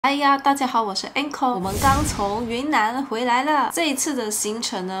哎呀，大家好，我是 Anko， 我们刚从云南回来了。这一次的行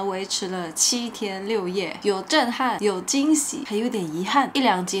程呢，维持了7天6夜，有震撼，有惊喜，还有点遗憾。1、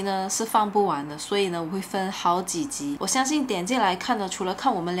2集呢是放不完的，所以呢我会分好几集。我相信点进来看的，除了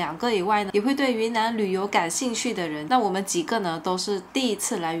看我们2个以外呢，也会对云南旅游感兴趣的人。那我们几个呢都是第一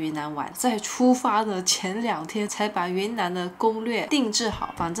次来云南玩，在出发的前2天才把云南的攻略定制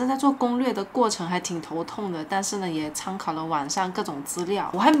好。反正在做攻略的过程还挺头痛的，但是呢也参考了网上各种资料，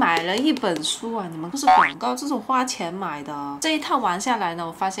我还买了一本书啊，你们不是广告，这是花钱买的。这一趟玩下来呢，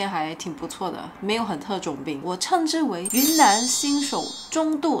我发现还挺不错的，没有很特种兵，我称之为云南新手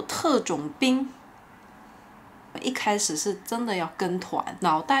中度特种兵。一开始是真的要跟团，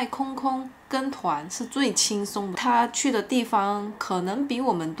脑袋空空。跟团是最轻松的，他去的地方可能比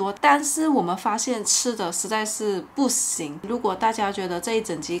我们多，但是我们发现吃的实在是不行。如果大家觉得这一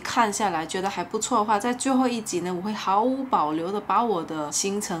整集看下来觉得还不错的话，在最后一集呢，我会毫无保留的把我的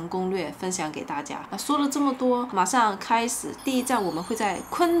行程攻略分享给大家。那说了这么多，马上开始。第一站我们会在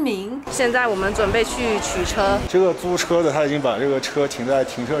昆明，现在我们准备去取车。这个租车的他已经把这个车停在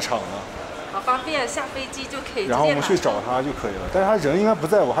停车场了。好方便，下飞机就可以。然后我们去找他就可以了，但是他人应该不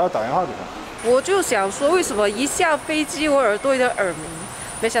在，我还要打电话给他。我就想说，为什么一下飞机我耳朵有点耳鸣？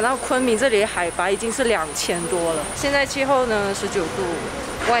没想到昆明这里海拔已经是2000多了。现在气候呢19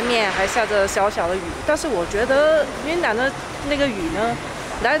度，外面还下着小小的雨，但是我觉得云南的那个雨呢，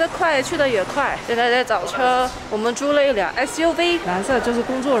来得快，去得也快。现在在找车，我们租了一辆 SUV， 蓝色就是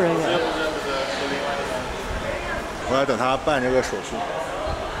工作人员。我在等他办这个手续，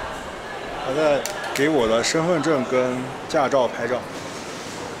他在给我的身份证跟驾照拍照。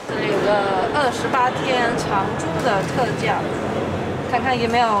这里有个28天长租的特价，看看有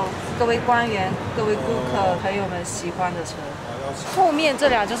没有各位官员、各位顾客朋友们喜欢的车。后面这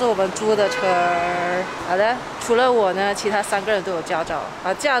辆就是我们租的车。好的，除了我呢，其他3个人都有驾照，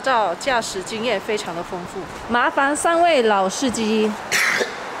驾照驾驶经验非常的丰富。麻烦3位老司机。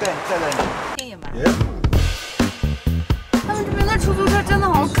对，在这里。天野吗？他们这边的出租车真的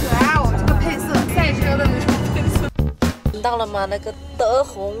好可爱哦，这个配色，赛车的那种配色。到了吗？那个德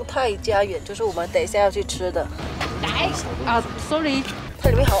宏泰家园就是我们等一下要去吃的。来啊 ，sorry，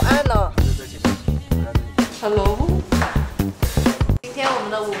 它里面好暗哦。Hello， 今天我们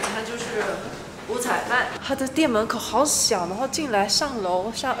的午餐就是五彩饭。它的店门口好小，然后进来上2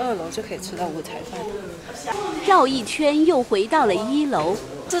楼就可以吃到五彩饭。绕一圈又回到了1楼。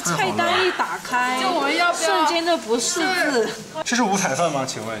这菜单一打开，就我们要不要瞬间就不识字。这是五彩饭吗？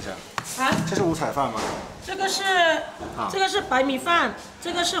请问一下。啊，这是五彩饭吗？这个是白米饭，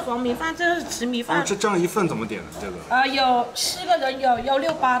这个是黄米饭，这个是紫米饭。这样一份怎么点的？这个？有4个人有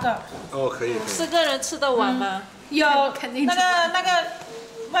168的。哦，可以。4个人吃得完吗？有那个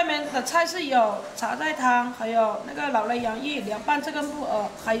外面的菜是有茶菜汤，还有那个老肋洋芋凉拌这个木耳，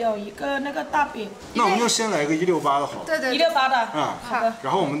还有一个那个大饼。那我们就先来一个168的好。对对168的。好的。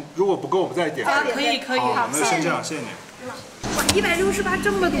然后我们如果不够，我们再点。可以。好，那先这样，谢谢你。哇，168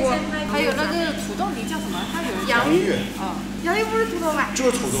这么多，还有那个土豆泥叫什么？它有洋芋啊，洋芋不是土豆吧？就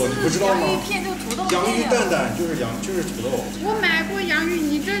是土豆，你不知道吗？洋芋片就土豆片。洋芋蛋蛋就是土豆。我买过洋芋，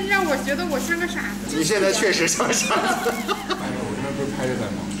你这让我觉得我像个傻子。你现在确实像傻子。哎呀，我这边不是拍着在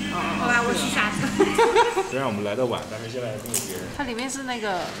吗？好吧，我是傻子。虽然我们来的晚，但是现在没有别人。它里面是那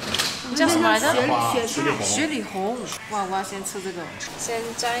个叫什么来着？雪里红。哇，我要先吃这个，先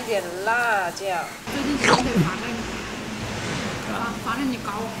沾一点辣酱。最近可以防着你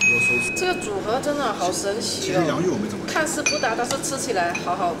搞我。这个组合真的好神奇其实洋芋我没怎么吃。看似不搭，但是吃起来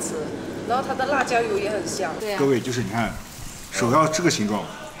好好吃。然后它的辣椒油也很香。对啊。各位，就是你看，手要这个形状，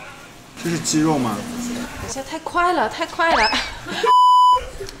这是鸡肉吗？等一下，太快了。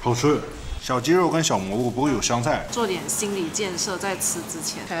好吃。小鸡肉跟小蘑菇不会有香菜。做点心理建设，在吃之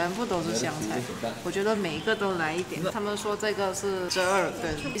前全部都是香菜，我觉得每一个都来一点。他们说这个是折耳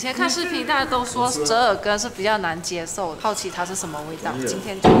根，以前看视频大家都说折耳根是比较难接受的，好奇它是什么味道，今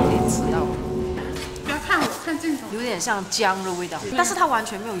天就可以吃到。不要看我，看镜头。有点像姜的味道，但是它完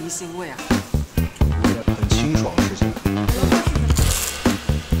全没有鱼腥味啊。很清爽的事情。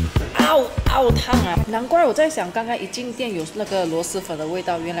好烫啊！难怪我在想，刚刚一进店有那个螺蛳粉的味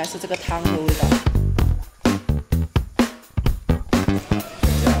道，原来是这个汤的味道。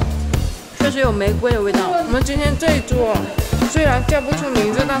确实有玫瑰的味道。我们今天这一桌虽然叫不出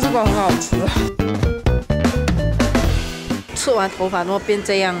名字，但是都很好吃。吃完头发都变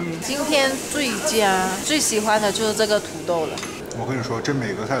这样，今天最喜欢的就是这个土豆了。我跟你说，这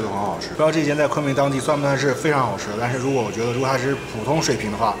每个菜都很好吃。不知道这间在昆明当地算不算是非常好吃的，但是如果它是普通水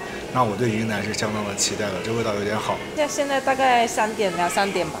平的话，那我对云南是相当的期待的。这味道有点好。现在大概2点吧，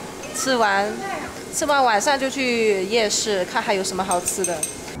吃完晚上就去夜市看还有什么好吃的。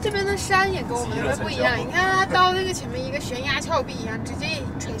这边的山也跟我们那边不一样，你看它到那个前面一个悬崖峭壁一样，直接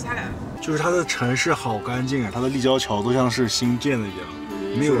垂下来了。就是它的城市好干净啊，它的立交桥都像是新建的一样，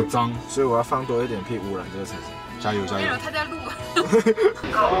没有脏，所以我要放多一点屁污染这个城市。加油加油！没有，它在录。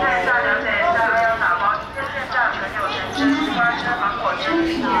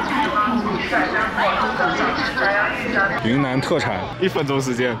云南特产，1分钟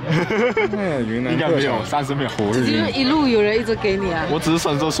时间。云南特产30秒。就是一路有人一直给你啊。我只是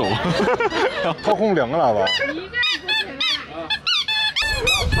伸着手。操控2个喇叭。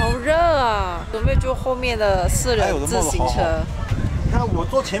好热啊！准备坐后面的4人自行车。你看我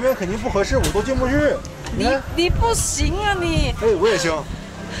坐前面肯定不合适，我都进不去。你不行啊你！哎，我也行。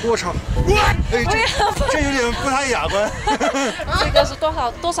我操！哎，这有点不太雅观。这个是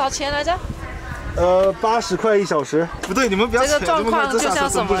多少钱来着？80块1小时。不对，你们不要。这个状况就像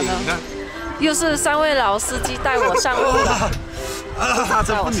什么呢？又是3位老司机带我上路了。刹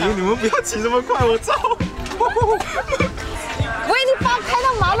车不灵，你们不要骑这么快，我操！喂，你把我开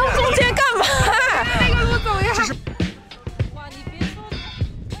到马路中间干嘛？那个路走呀。哇，你别说。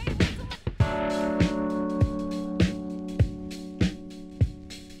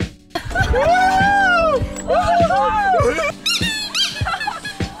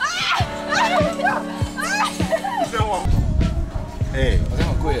哎，好像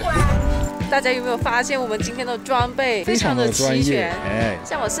很贵耶。大家有没有发现我们今天的装备非常的齐全？哎，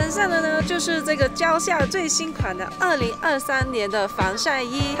像我身上的呢，就是这个蕉下最新款的2023年的防晒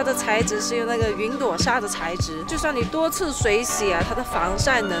衣，它的材质是用那个云朵纱的材质，就算你多次水洗啊，它的防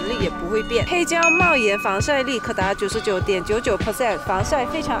晒能力也不会变。黑胶帽檐防晒力可达99.99%，防晒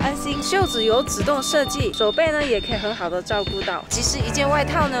非常安心。袖子有自动设计，手背呢也可以很好的照顾到。即使一件外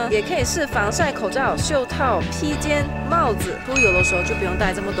套呢，也可以是防晒口罩、袖套、披肩、帽子。出游的时候就不用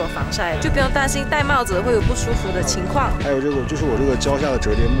带这么多防晒，就不用担心戴帽子会有不舒服的情况。还有这个就是我这个蕉下的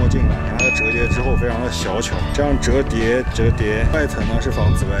折叠墨镜了，它的折叠之后非常的小巧，这样折叠，外层呢是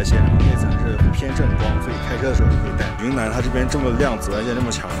防紫外线，然后内层是偏正光，所以开车的时候就可以戴。云南它这边这么亮，紫外线这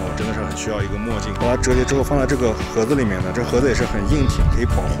么强呢，我真的是很需要一个墨镜。把它折叠之后放在这个盒子里面呢，这盒子也是很硬挺，可以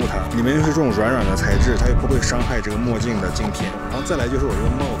保护它。里面又是这种软软的材质，它也不会伤害这个墨镜的镜片。然后再来就是我这个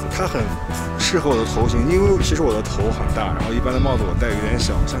帽子，它很适合我的头型，因为其实我的头很大，然后一般的帽子我戴有点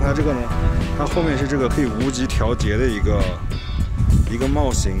小，像它这个呢，它后面是这个可以无极调节的一个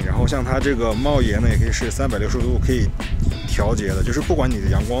帽型，然后像它这个帽檐呢，也可以是360度可以调节的，就是不管你的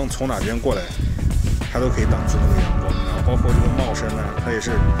阳光从哪边过来，它都可以挡住那个阳光。然后包括这个帽身呢，它也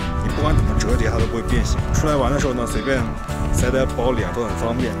是你不管怎么折叠，它都不会变形。出来玩的时候呢，随便塞在包里啊都很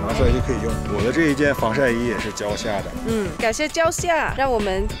方便，拿出来就可以用。我的这一件防晒衣也是蕉下的。感谢蕉下，让我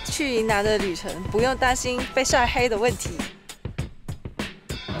们去云南的旅程不用担心被晒黑的问题。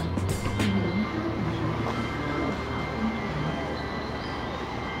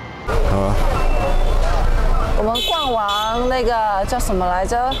好，我们逛完那个叫什么来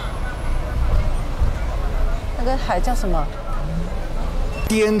着？那个海叫什么？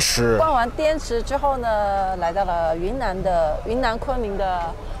滇池。逛完滇池之后呢，来到了云南昆明的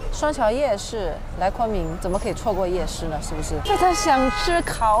双桥夜市。来昆明怎么可以错过夜市呢？是不是？非常想吃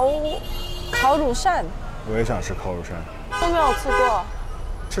烤乳扇。我也想吃烤乳扇。都没有吃过。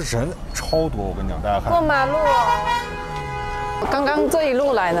这人超多，我跟你讲，大家看。过马路哦。刚刚这一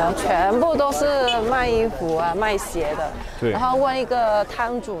路来呢，全部都是卖衣服啊、卖鞋的。对。然后问一个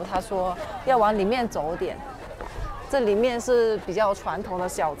摊主，他说要往里面走点，这里面是比较传统的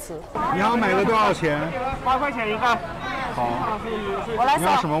小吃。你要买个多少钱？8块钱一个。好。我来。你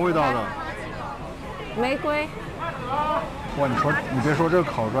要什么味道的？玫瑰。哇，你别说，这个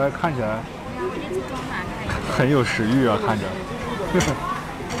烤出来看起来很有食欲啊，看着。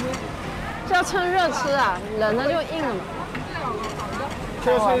这要趁热吃啊，冷了就硬了。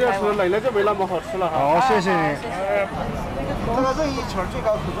这趁热吃，冷了就没那么好吃了哈。好，谢谢你。这个任意球最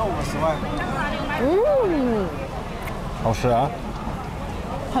高可重50万。好吃啊。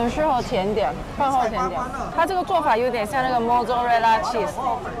很适合甜点，饭后甜点。它这个做法有点像那个 mozzarella cheese，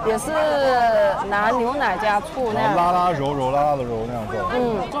 也是拿牛奶加醋那样，拉拉揉揉那样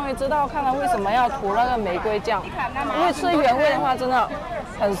做。终于知道看他为什么要涂那个玫瑰酱，因为吃原味的话真的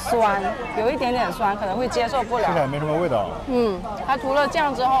很酸，有一点点酸，可能会接受不了。吃起来没什么味道。它涂了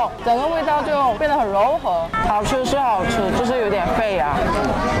酱之后，整个味道就变得很柔和。好吃是好吃，就是有点费啊。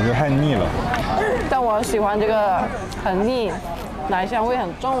我觉得太腻了。但我喜欢这个很腻。奶香味很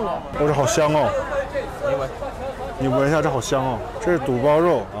重的，这好香哦！你闻一下，这好香哦！这是肚包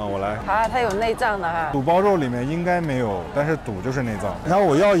肉啊，我来。它有内脏的哈。肚包肉里面应该没有，但是肚就是内脏。然后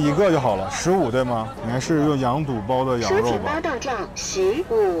我要一个就好了，15对吗？应该是用羊肚包的羊肉吧。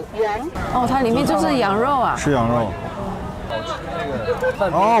15元。哦，它里面就是羊肉啊。是羊肉。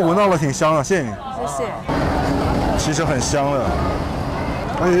哦，闻到了，挺香的，谢谢你。谢谢。其实很香的，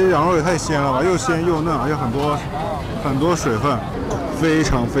而且羊肉也太鲜了吧，又鲜又嫩，而且很多水分，非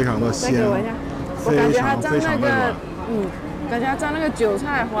常的鲜。再给我一下，我感觉它沾那个，感觉它沾那个韭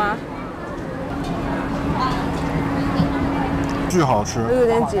菜花，巨好吃。有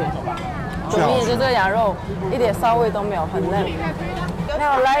点紧。左边也就这个羊肉，一点骚味都没有，很嫩。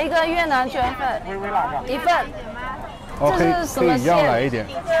那我来一个越南卷粉，一份。哦，可以一样来一点。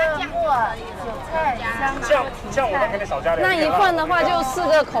像我们可以少加点。那一份的话就4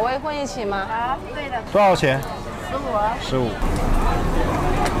个口味混一起吗？好，对的。多少钱？15。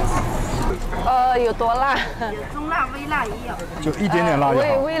有多辣？有中辣、微辣也有。就一点点辣就好。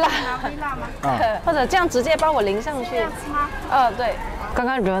微辣。微辣吗？或者这样直接帮我淋上去。这样吃吗？对。刚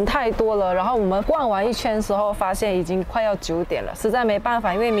刚人太多了，然后我们逛完一圈的时候，发现已经快要9点了，实在没办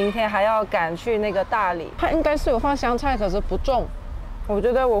法，因为明天还要赶去那个大理。它应该是有放香菜，可是不重，我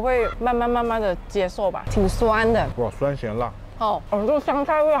觉得我会慢慢的接受吧，挺酸的。哇，酸咸辣。这个香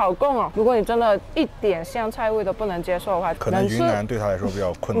菜味好重哦！如果你真的一点香菜味都不能接受的话，可能云南对他来说比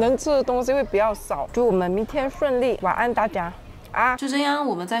较困难，能吃的东西会比较少。祝我们明天顺利，晚安大家。就这样，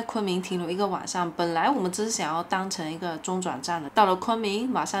我们在昆明停留1个晚上。本来我们只是想要当成一个中转站的，到了昆明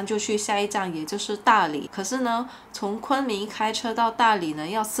马上就去下一站，也就是大理。可是呢，从昆明开车到大理呢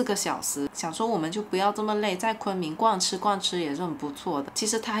要4个小时。想说我们就不要这么累，在昆明逛吃也是很不错的。其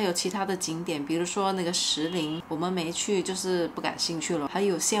实它还有其他的景点，比如说那个石林，我们没去，就是不感兴趣了。还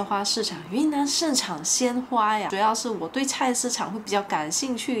有鲜花市场，云南盛产鲜花呀。主要是我对菜市场会比较感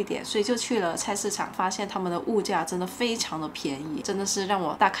兴趣一点，所以就去了菜市场，发现他们的物价真的非常的便宜。真的是让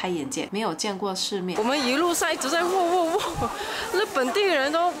我大开眼界，没有见过世面。我们一路上一直在喔，那本地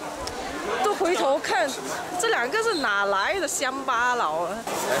人都回头看，这2个是哪来的乡巴佬啊？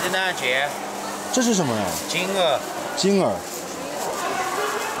圣诞节，这是什么呀？金耳。金耳。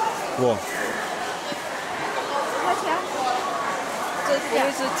哇。这不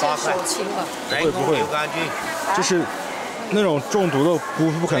会是见手青吧？不会。这是那种中毒的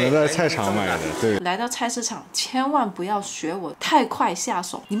不可能在菜场买的，对。来到菜市场，千万不要学我太快下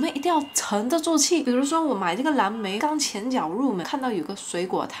手，你们一定要沉得住气。比如说我买这个蓝莓，刚前脚入门，看到有个水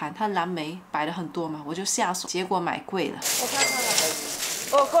果摊，它蓝莓摆了很多嘛，我就下手，结果买贵了。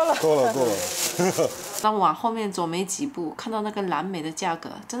我看看了，够了。当我往后面走没几步，看到那个蓝莓的价格，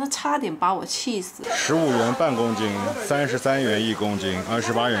真的差点把我气死。15元半公斤，33元1公斤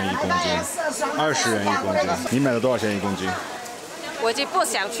，28元1公斤，20元1公斤。你买了多少钱1公斤？我已经不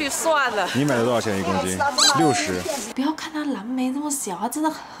想去算了。你买了多少钱1公斤？60。不要看它蓝莓这么小，它真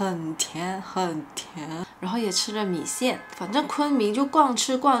的很甜。然后也吃了米线，反正昆明就逛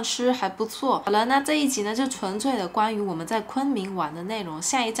吃还不错。好了，那这一集呢就纯粹的关于我们在昆明玩的内容。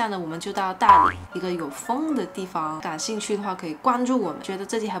下一站呢我们就到大理，一个有风的地方。感兴趣的话可以关注我们，觉得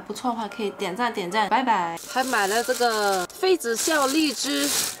这集还不错的话可以点赞，拜拜。还买了这个妃子笑荔枝，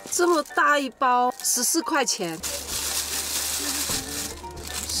这么大一包，14块钱。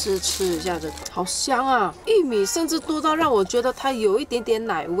试吃一下这个，好香啊！玉米甚至多到让我觉得它有一点点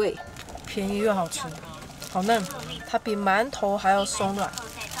奶味，便宜又好吃，好嫩，它比馒头还要松软。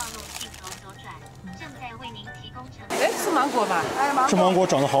是芒果吧？这芒果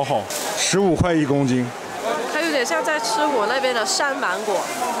长得好，15块1公斤。它有点像在吃我那边的山芒果，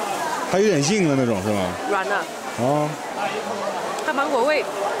它有点硬的那种是吗？软的。哦。它芒果味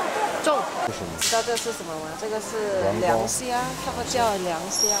重。知道这是什么吗？这个是凉虾，他们叫凉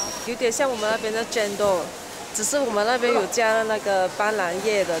虾，有点像我们那边的煎豆，只是我们那边有加了那个斑斓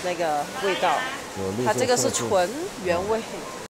叶的那个味道，它这个是纯原味。